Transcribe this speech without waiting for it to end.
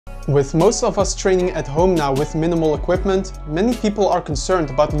With most of us training at home now with minimal equipment, many people are concerned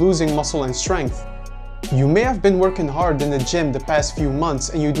about losing muscle and strength. You may have been working hard in the gym the past few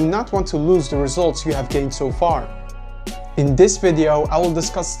months and you do not want to lose the results you have gained so far. In this video, I will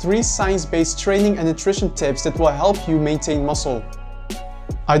discuss 3 science-based training and nutrition tips that will help you maintain muscle.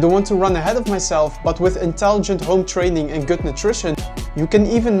 I don't want to run ahead of myself, but with intelligent home training and good nutrition, you can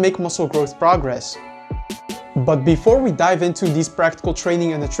even make muscle growth progress. But before we dive into these practical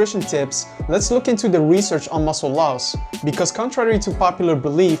training and nutrition tips, let's look into the research on muscle loss, because contrary to popular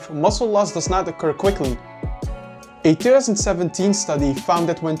belief, muscle loss does not occur quickly. A 2017 study found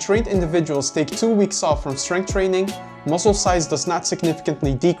that when trained individuals take 2 weeks off from strength training, muscle size does not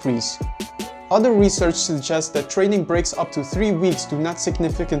significantly decrease. Other research suggests that training breaks up to 3 weeks do not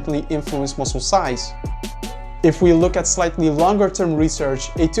significantly influence muscle size. If we look at slightly longer-term research,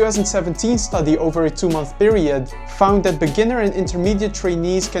 a 2017 study over a 2-month period found that beginner and intermediate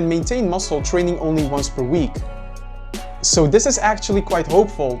trainees can maintain muscle training only once per week. So this is actually quite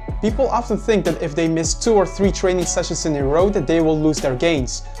hopeful. People often think that if they miss 2 or 3 training sessions in a row that they will lose their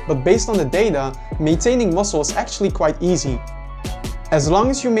gains, but based on the data, maintaining muscle is actually quite easy. As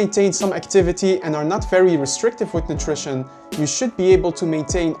long as you maintain some activity and are not very restrictive with nutrition, you should be able to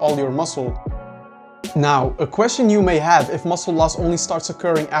maintain all your muscle. Now, a question you may have if muscle loss only starts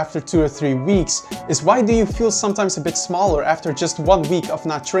occurring after 2 or 3 weeks is, why do you feel sometimes a bit smaller after just 1 week of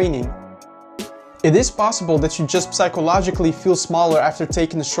not training? It is possible that you just psychologically feel smaller after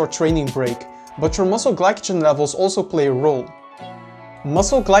taking a short training break, but your muscle glycogen levels also play a role.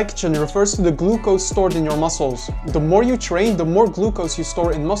 Muscle glycogen refers to the glucose stored in your muscles. The more you train, the more glucose you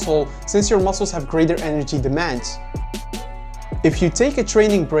store in muscle, since your muscles have greater energy demands. If you take a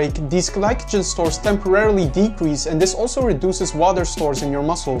training break, these glycogen stores temporarily decrease, and this also reduces water stores in your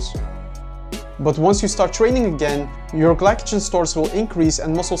muscles. But once you start training again, your glycogen stores will increase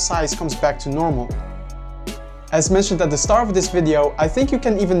and muscle size comes back to normal. As mentioned at the start of this video, I think you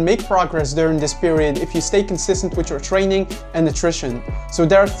can even make progress during this period if you stay consistent with your training and nutrition. So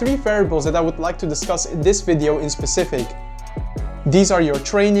there are 3 variables that I would like to discuss in this video in specific. These are your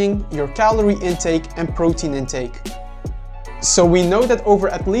training, your calorie intake, and protein intake. So we know that over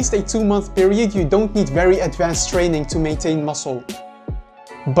at least a 2-month period, you don't need very advanced training to maintain muscle.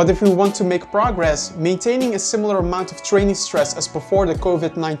 But if we want to make progress, maintaining a similar amount of training stress as before the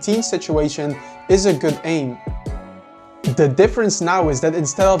COVID-19 situation is a good aim. The difference now is that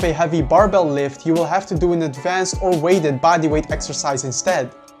instead of a heavy barbell lift, you will have to do an advanced or weighted bodyweight exercise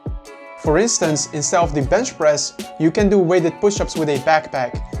instead. For instance, instead of the bench press, you can do weighted push-ups with a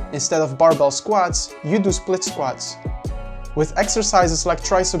backpack. Instead of barbell squats, you do split squats. With exercises like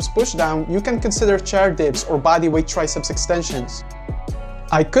triceps pushdown, you can consider chair dips or bodyweight triceps extensions.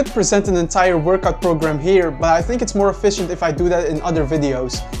 I could present an entire workout program here, but I think it's more efficient if I do that in other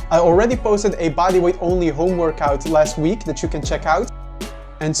videos. I already posted a bodyweight only home workout last week that you can check out.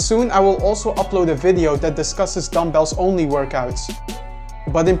 And soon I will also upload a video that discusses dumbbells only workouts.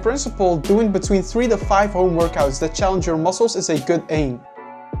 But in principle, doing between 3 to 5 home workouts that challenge your muscles is a good aim.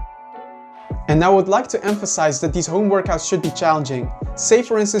 And I would like to emphasize that these home workouts should be challenging. Say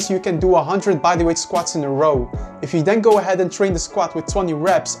for instance you can do 100 bodyweight squats in a row. If you then go ahead and train the squat with 20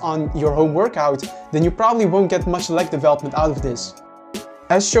 reps on your home workout, then you probably won't get much leg development out of this.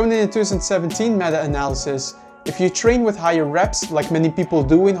 As shown in the 2017 meta-analysis, if you train with higher reps, like many people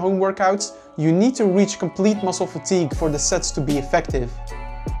do in home workouts, you need to reach complete muscle fatigue for the sets to be effective.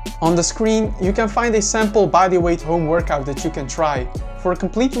 On the screen, you can find a sample bodyweight home workout that you can try. For a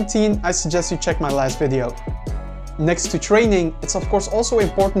complete routine, I suggest you check my last video. Next to training, it's of course also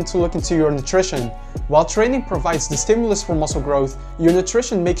important to look into your nutrition. While training provides the stimulus for muscle growth, your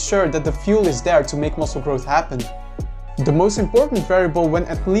nutrition makes sure that the fuel is there to make muscle growth happen. The most important variable when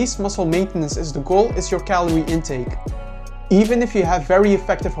at least muscle maintenance is the goal is your calorie intake. Even if you have very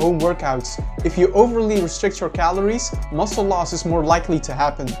effective home workouts, if you overly restrict your calories, muscle loss is more likely to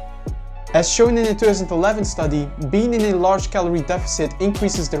happen. As shown in a 2011 study, being in a large calorie deficit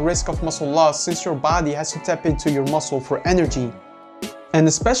increases the risk of muscle loss since your body has to tap into your muscle for energy. And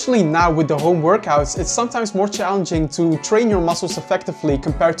especially now with the home workouts, it's sometimes more challenging to train your muscles effectively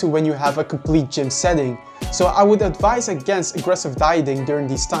compared to when you have a complete gym setting. So I would advise against aggressive dieting during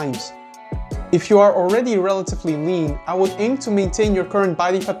these times. If you are already relatively lean, I would aim to maintain your current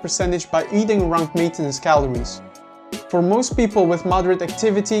body fat percentage by eating around maintenance calories. For most people with moderate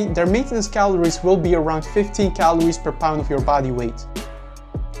activity, their maintenance calories will be around 15 calories per pound of your body weight.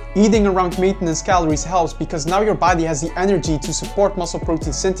 Eating around maintenance calories helps because now your body has the energy to support muscle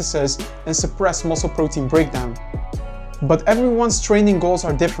protein synthesis and suppress muscle protein breakdown. But everyone's training goals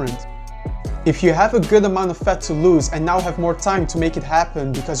are different. If you have a good amount of fat to lose and now have more time to make it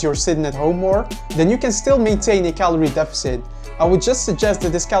happen because you're sitting at home more, then you can still maintain a calorie deficit. I would just suggest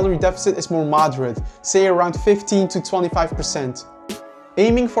that this calorie deficit is more moderate, say around 15 to 25%.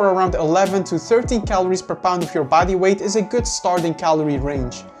 Aiming for around 11 to 13 calories per pound of your body weight is a good starting calorie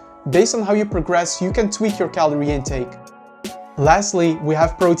range. Based on how you progress, you can tweak your calorie intake. Lastly, we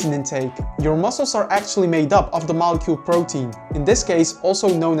have protein intake. Your muscles are actually made up of the molecule protein, in this case also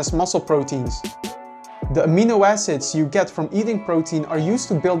known as muscle proteins. The amino acids you get from eating protein are used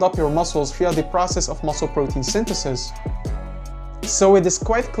to build up your muscles via the process of muscle protein synthesis. So it is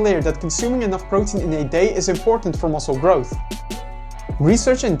quite clear that consuming enough protein in a day is important for muscle growth.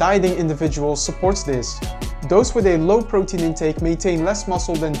 Research in dieting individuals supports this. Those with a low protein intake maintain less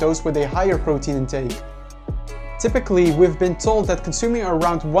muscle than those with a higher protein intake. Typically, we've been told that consuming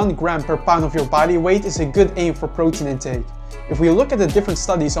around 1 gram per pound of your body weight is a good aim for protein intake. If we look at the different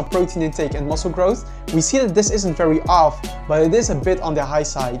studies on protein intake and muscle growth, we see that this isn't very off, but it is a bit on the high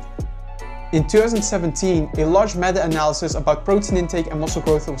side. In 2017, a large meta-analysis about protein intake and muscle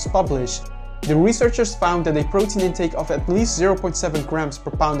growth was published. The researchers found that a protein intake of at least 0.7 grams per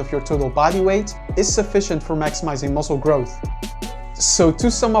pound of your total body weight is sufficient for maximizing muscle growth. So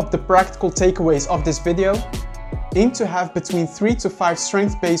to sum up the practical takeaways of this video, aim to have between 3 to 5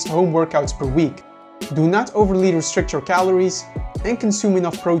 strength-based home workouts per week. Do not overly restrict your calories and consume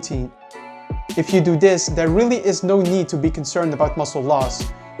enough protein. If you do this, there really is no need to be concerned about muscle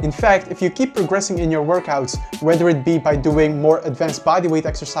loss. In fact, if you keep progressing in your workouts, whether it be by doing more advanced bodyweight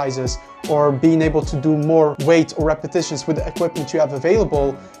exercises or being able to do more weight or repetitions with the equipment you have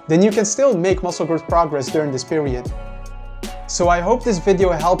available, then you can still make muscle growth progress during this period. So I hope this video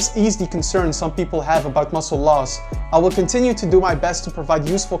helps ease the concerns some people have about muscle loss. I will continue to do my best to provide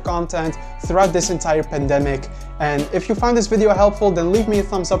useful content throughout this entire pandemic. And if you found this video helpful, then leave me a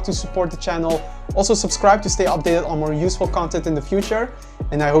thumbs up to support the channel. Also subscribe to stay updated on more useful content in the future.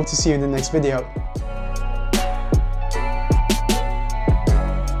 And I hope to see you in the next video.